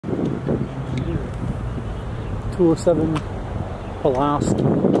207 Pulaski.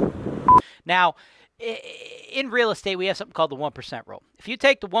 Now, in real estate, we have something called the 1% rule. If you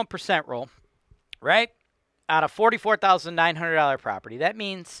take the 1% rule, right, out of $44,900 property, that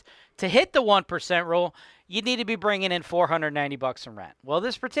means to hit the 1% rule, you need to be bringing in $490 in rent. Well,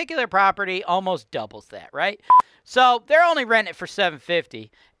 this particular property almost doubles that, right? So they're only renting it for $750.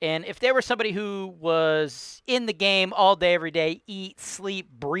 And if they were somebody who was in the game all day, every day, eat,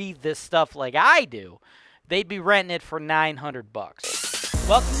 sleep, breathe this stuff like I do, they'd be renting it for $900.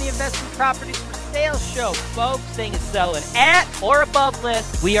 Welcome to the Investment Properties for Sale Show, folks. Thing is selling at or above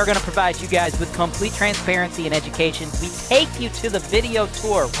list. We are going to provide you guys with complete transparency and education. We take you to the video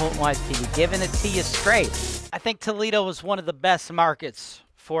tour of HoltonWise TV, giving it to you straight. I think Toledo is one of the best markets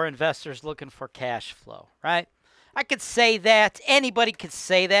for investors looking for cash flow, right? I could say that. Anybody could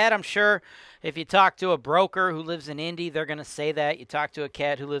say that. I'm sure if you talk to a broker who lives in Indy, they're going to say that. You talk to a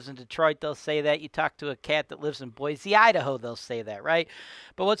cat who lives in Detroit, they'll say that. You talk to a cat that lives in Boise, Idaho, they'll say that, right?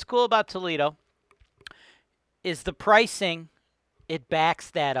 But what's cool about Toledo is the pricing, it backs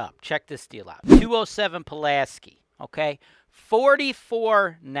that up. Check this deal out. 207 Pulaski, okay?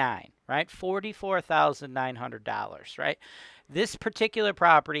 $44,900, right? $44,900, right? This particular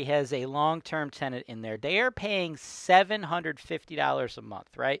property has a long-term tenant in there. They are paying $750 a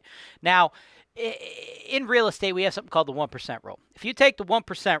month, right? Now, in real estate, we have something called the 1% rule. If you take the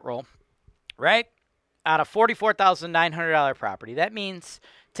 1% rule, right, out of $44,900 property, that means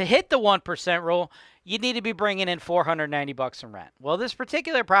to hit the 1% rule, you need to be bringing in $490 in rent. Well, this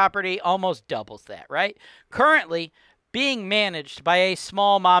particular property almost doubles that, right? Currently being managed by a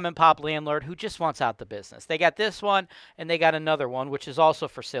small mom-and-pop landlord who just wants out the business. They got this one, and they got another one, which is also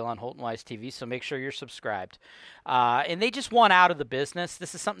for sale on HoltonWise TV, so make sure you're subscribed. And they just want out of the business.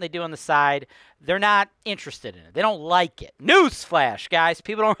 This is something they do on the side. They're not interested in it. They don't like it. Newsflash, guys.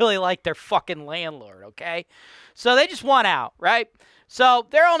 People don't really like their fucking landlord, okay? So they just want out, right? So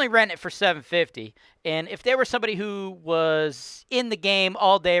they're only renting it for $750. And if they were somebody who was in the game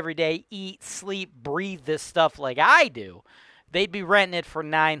all day, every day, eat, sleep, breathe this stuff like I do, they'd be renting it for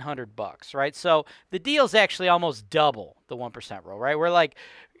 $900, right? So the deal's actually almost double the 1% rule, right?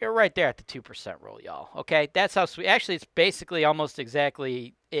 You're right there at the 2% rule, y'all, okay? That's how sweet. Actually, it's basically almost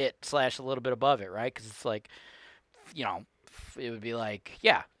exactly it / a little bit above it, right? Because it's like, you know, it would be like,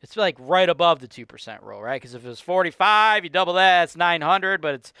 yeah, it's like right above the 2% rule, right? Because if it was 45, you double that, it's 900,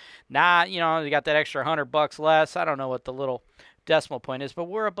 but it's not, you know, you got that extra $100 less. I don't know what the little decimal point is, but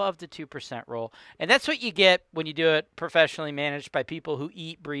we're above the 2% rule. And that's what you get when you do it professionally managed by people who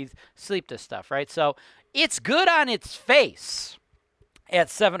eat, breathe, sleep this stuff, right? So it's good on its face at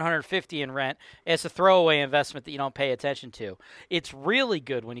 $750 in rent. It's a throwaway investment that you don't pay attention to. It's really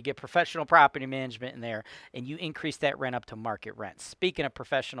good when you get professional property management in there and you increase that rent up to market rent. Speaking of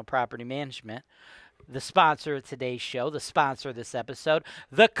professional property management, the sponsor of today's show, the sponsor of this episode,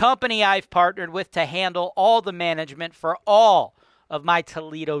 the company I've partnered with to handle all the management for all of my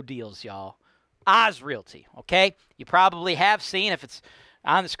Toledo deals, y'all. OzRealty, okay? You probably have seen, if it's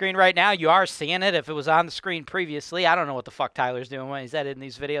on the screen right now, you are seeing it. If it was on the screen previously, I don't know what the fuck Tyler's doing when he's editing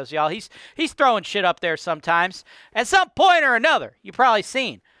these videos, y'all. He's throwing shit up there sometimes. At some point or another, you've probably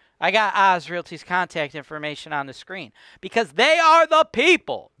seen, I got OzRealty's contact information on the screen because they are the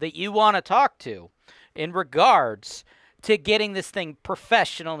people that you want to talk to in regards to getting this thing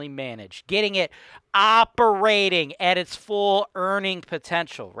professionally managed, getting it operating at its full earning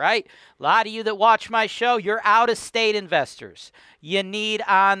potential, right? A lot of you that watch my show, you're out-of-state investors. You need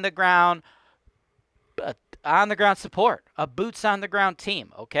on-the-ground support, a boots-on-the-ground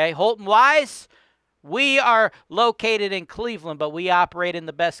team, okay? HoltonWise, we are located in Cleveland, but we operate in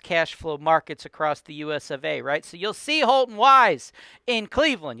the best cash flow markets across the US of A, right? So you'll see HoltonWise in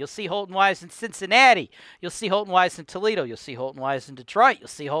Cleveland. You'll see HoltonWise in Cincinnati. You'll see HoltonWise in Toledo. You'll see HoltonWise in Detroit. You'll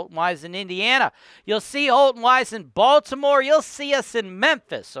see HoltonWise in Indiana. You'll see HoltonWise in Baltimore. You'll see us in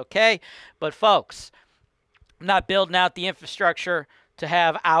Memphis, okay? But folks, I'm not building out the infrastructure to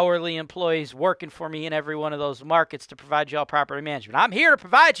have hourly employees working for me in every one of those markets to provide you all property management. I'm here to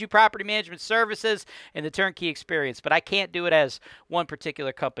provide you property management services and the turnkey experience, but I can't do it as one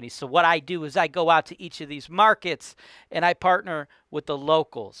particular company. So what I do is I go out to each of these markets and I partner with the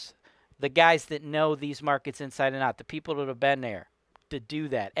locals, the guys that know these markets inside and out, the people that have been there to do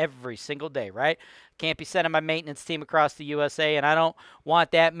that every single day, right? Can't be sending my maintenance team across the USA, and I don't want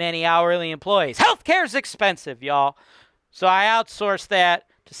that many hourly employees. Healthcare is expensive, y'all. So I outsource that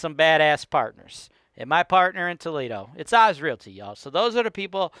to some badass partners. And my partner in Toledo, it's OzRealty, y'all. So those are the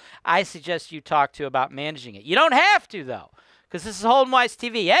people I suggest you talk to about managing it. You don't have to, though, because this is HoltonWise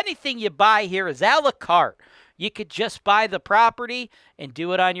TV. Anything you buy here is a la carte. you could just buy the property and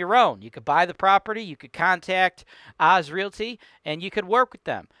do it on your own. You could buy the property, you could contact OzRealty, and you could work with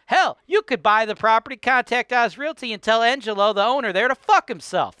them. Hell, you could buy the property, contact OzRealty, and tell Angelo, the owner there, to fuck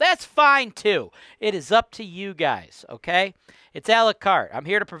himself. That's fine too. It is up to you guys, okay? It's a la carte. I'm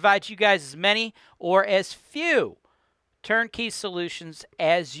here to provide you guys as many or as few turnkey solutions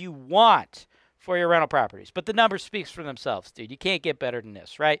as you want for your rental properties. But the number speaks for themselves, dude. You can't get better than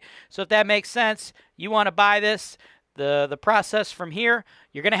this, right? So if that makes sense, you want to buy this, the process from here,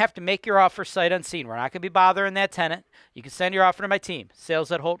 you're going to have to make your offer sight unseen. We're not going to be bothering that tenant. You can send your offer to my team,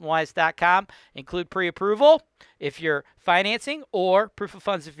 sales@HoltonWise.com. Include pre-approval if you're financing, or proof of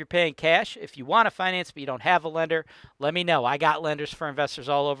funds if you're paying cash. If you want to finance but you don't have a lender, let me know. I got lenders for investors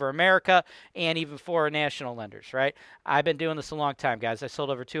all over America and even for national lenders, right? I've been doing this a long time, guys. I sold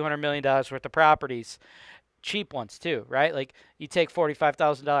over $200 million worth of properties. Cheap ones too, right? Like, you take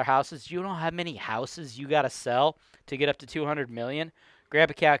 $45,000 houses. You don't have many houses you got to sell to get up to $200 million.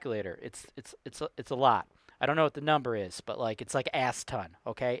 Grab a calculator. It's a lot. I don't know what the number is, but like, it's like ass ton.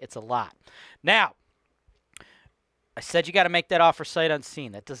 Okay, it's a lot. Now, I said you got to make that offer sight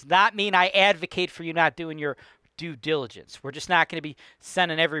unseen. That does not mean I advocate for you not doing your due diligence. We're just not going to be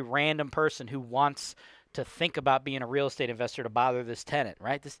sending every random person who wants to think about being a real estate investor to bother this tenant,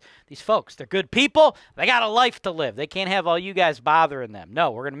 right? These folks, they're good people. They got a life to live. They can't have all you guys bothering them.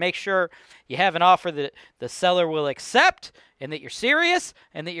 No, we're going to make sure you have an offer that the seller will accept and that you're serious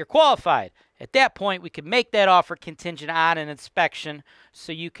and that you're qualified. At that point, we can make that offer contingent on an inspection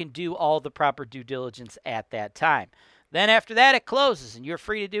so you can do all the proper due diligence at that time. Then after that, it closes, and you're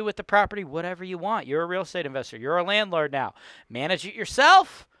free to do with the property whatever you want. You're a real estate investor. You're a landlord now. Manage it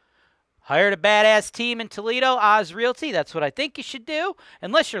yourself. Hired a badass team in Toledo, OzRealty. That's what I think you should do.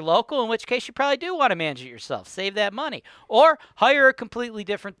 Unless you're local, in which case you probably do want to manage it yourself. Save that money. Or hire a completely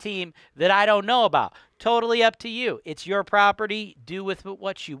different team that I don't know about. Totally up to you. It's your property. Do with it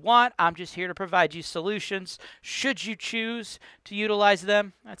what you want. I'm just here to provide you solutions. Should you choose to utilize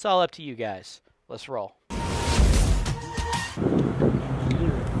them, that's all up to you guys. Let's roll.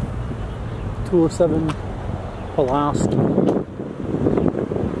 207 Pulaski.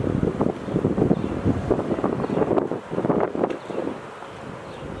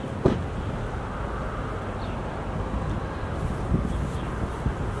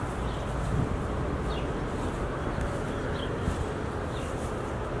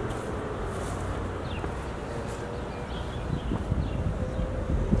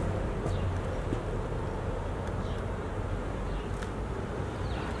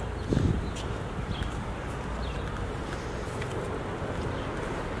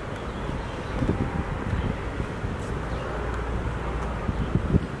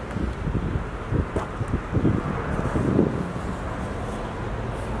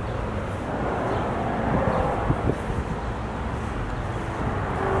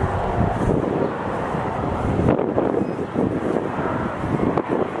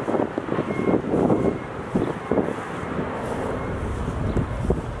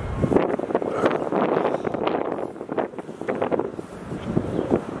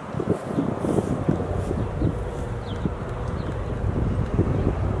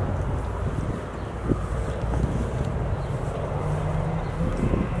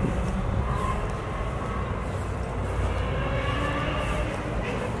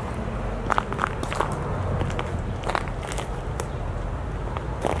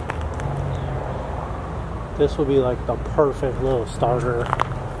 This will be like the perfect little starter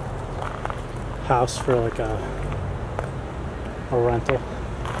house for like a rental.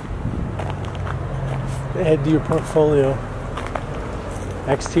 Add to your portfolio.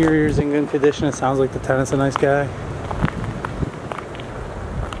 Exterior's in good condition. It sounds like the tenant's a nice guy.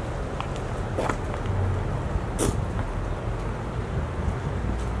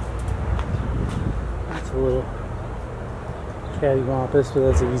 That's a little cattywampus, but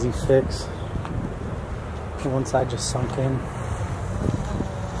that's an easy fix. One side just sunk in.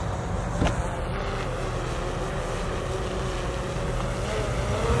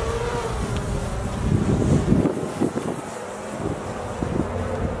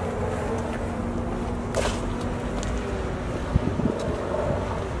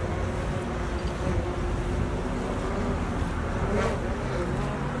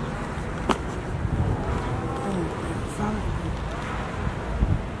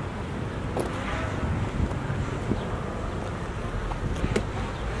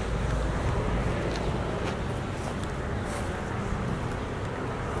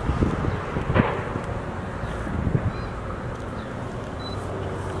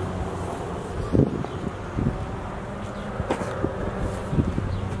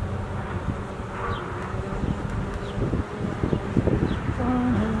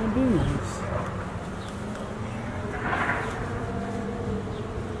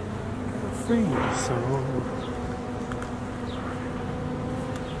 screen. So.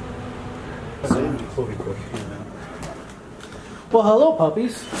 Well, hello,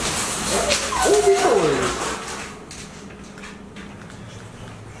 puppies.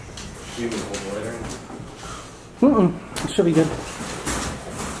 Should be good.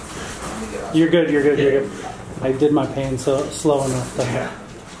 You're good. You're good. You're good. I did my pan so slow enough to. Yeah.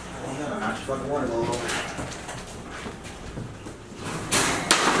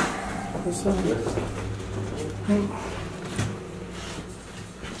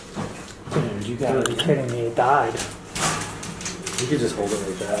 Dude, you gotta be kidding me! It died. You could just hold it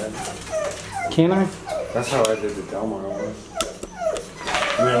like that. Can I? That's how I did the Delmar one.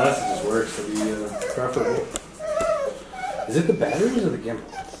 I mean, unless it just works to be preferable. Is it the batteries or the gimbal?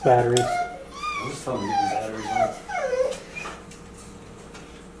 Batteries. I'm just telling you, get these batteries on.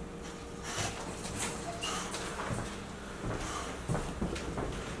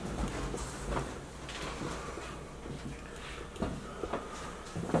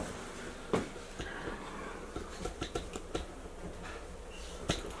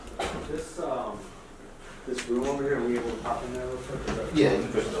 This room over here, are we able to pop in there real quick? Yeah, you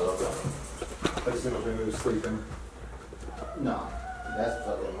can push it up. I just didn't know if anybody was sleeping. No, that's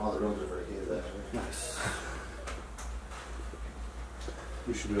fucking all the rooms are for the kids actually. Nice.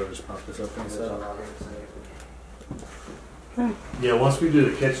 We should be able to just pop this up inside. Yeah, once we do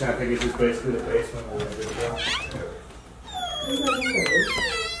the kitchen, I think it's just basically the basement. We'll be able to go.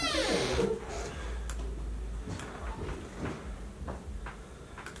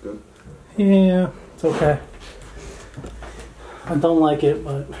 Good. Yeah, it's okay. I don't like it,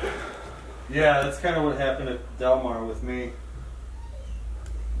 but Yeah, that's kind of what happened at Delmar with me.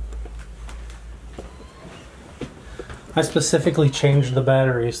 I specifically changed the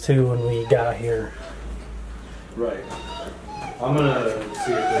batteries too when we got here. Right. I'm gonna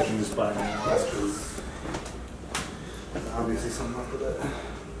see if they can just buy me one because obviously something up with it.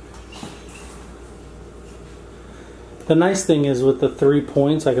 The nice thing is with the 3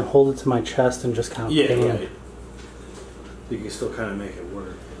 points, I can hold it to my chest and just kind of pan. Right. You can still kind of make it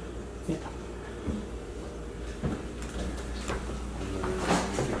work. Yeah.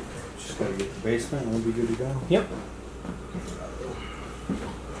 Just gotta get the basement and we'll be good to go. Yep.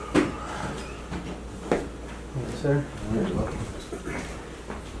 Yes, sir.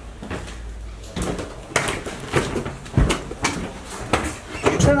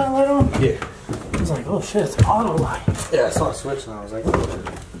 You turn that light on? Yeah. I was like, oh shit, it's an auto light. Yeah, I saw a switch and I was like, oh.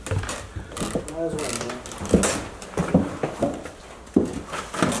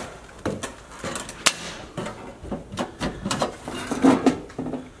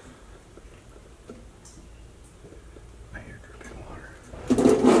 I hear dripping water.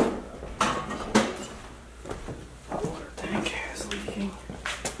 Hot water tank is leaking.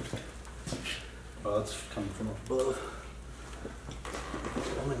 Oh, that's coming from above.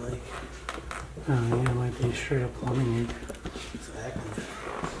 Plumbing leak. Oh yeah, it might be straight up plumbing leak. Exactly.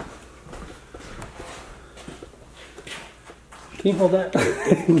 Can you hold that?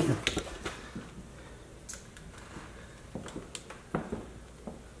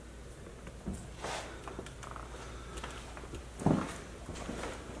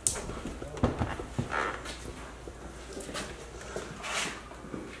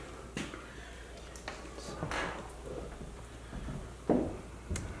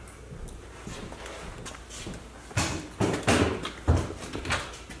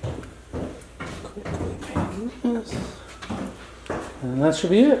 And that should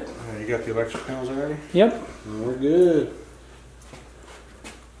be it. You got the electric panels already? Yep. We're good.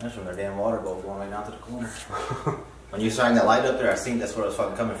 That's from their damn water bulb going right down to the corner. When you signed that light up there, I think that's where it was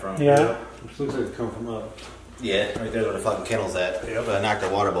fucking coming from. Yeah. This looks like it's coming from up. Yeah, right there's where the fucking kennel's at. Yep. But I knocked the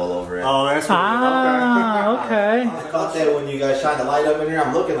water bowl over it. Oh, that's Ah, okay. I caught that when you guys shined the light up in here.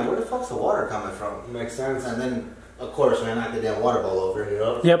 I'm looking like, where the fuck's the water coming from? Makes sense. And then, of course, when I knocked the damn water bowl over.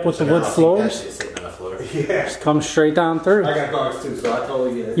 Yep, with the now wood I think floors. That shit's sitting on the floor. Yeah. Just come straight down through. I got dogs too, so I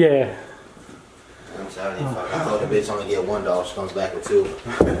totally get it. Yeah. I'm sorry, I told the bitch only get one dog, she comes back with two.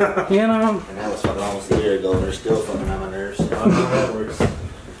 You know. And that was fucking almost a year ago, and they're still fucking on my nerves. I don't know how that works.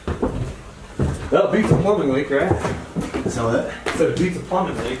 That beats a plumbing leak, right? So what? So it beats a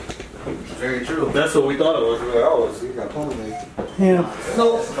plumbing leak. Very true. That's what we thought it was. We were like, oh, so you got a plumbing leak. Yeah.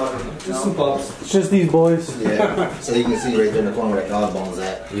 No, It's fucking, just some bumps. It's just these boys. Yeah. So you can see right there in the corner where that dog bone's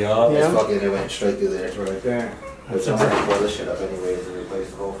at. Yeah. Yeah. It's fucking, it went straight through there. Right there. Which I'm gonna pull this shit up anyways and replace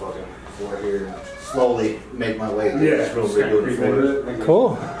the whole fucking floor here and slowly make my way through this room redoing the floor.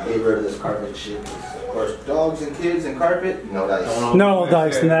 Cool. Get rid of this carpet and shit. Of course, dogs and kids and carpet, no dice. No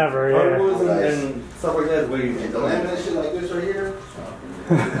dice, never. Yeah. Hardwoods and stuff like that is way easier. And the laminate shit like this right here.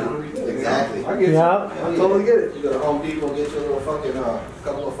 Exactly. Exactly. I get it. Yeah. I totally get it. You go to Home Depot, get you a little fucking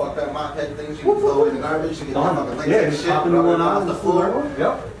couple of fucked up mop head things you can throw in the garbage. You get that fucking latex Yeah, just shit, pop into one off on the floor.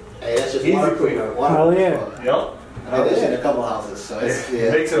 Yep. Hey, that's just Easy water cleanup. Hell yeah. Yep. I did that shit in a couple houses, so it's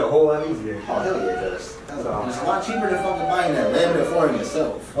It makes it a whole lot easier. Oh hell yeah, it does. It's a lot cheaper than fucking buying that laminate flooring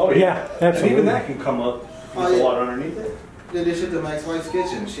yourself. Oh Yeah, And absolutely. even that can come up with the water underneath it. Did this shit to Max White's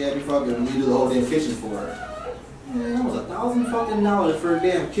kitchen. She had me fucking redo the whole damn kitchen for her. Man, that was $1,000 for a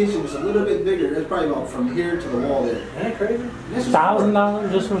damn kitchen. It was a little bit bigger. It's probably about from here to the wall there. Isn't that crazy?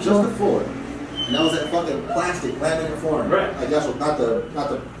 $1,000 just for Just floor? the floor. And that was that fucking plastic laminate flooring. Right. Like that's what, not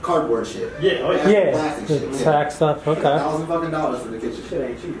the cardboard shit. Yeah, oh yeah. That's Yeah, plastic the shit. tack stuff. Okay. $1,000 for the kitchen. Shit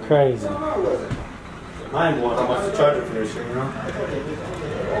ain't cheap. Crazy. No, it wasn't. Mind blowing how much to charge it for this shit, you know? All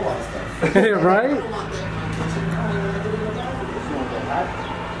that stuff. Right?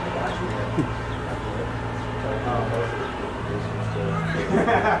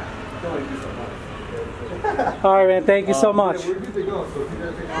 All right, man. Thank you so much. We're good to go. So if you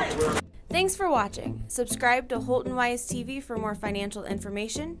guys take off the work. Thanks for watching. Subscribe to HoltonWise TV for more financial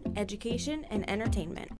information, education, and entertainment.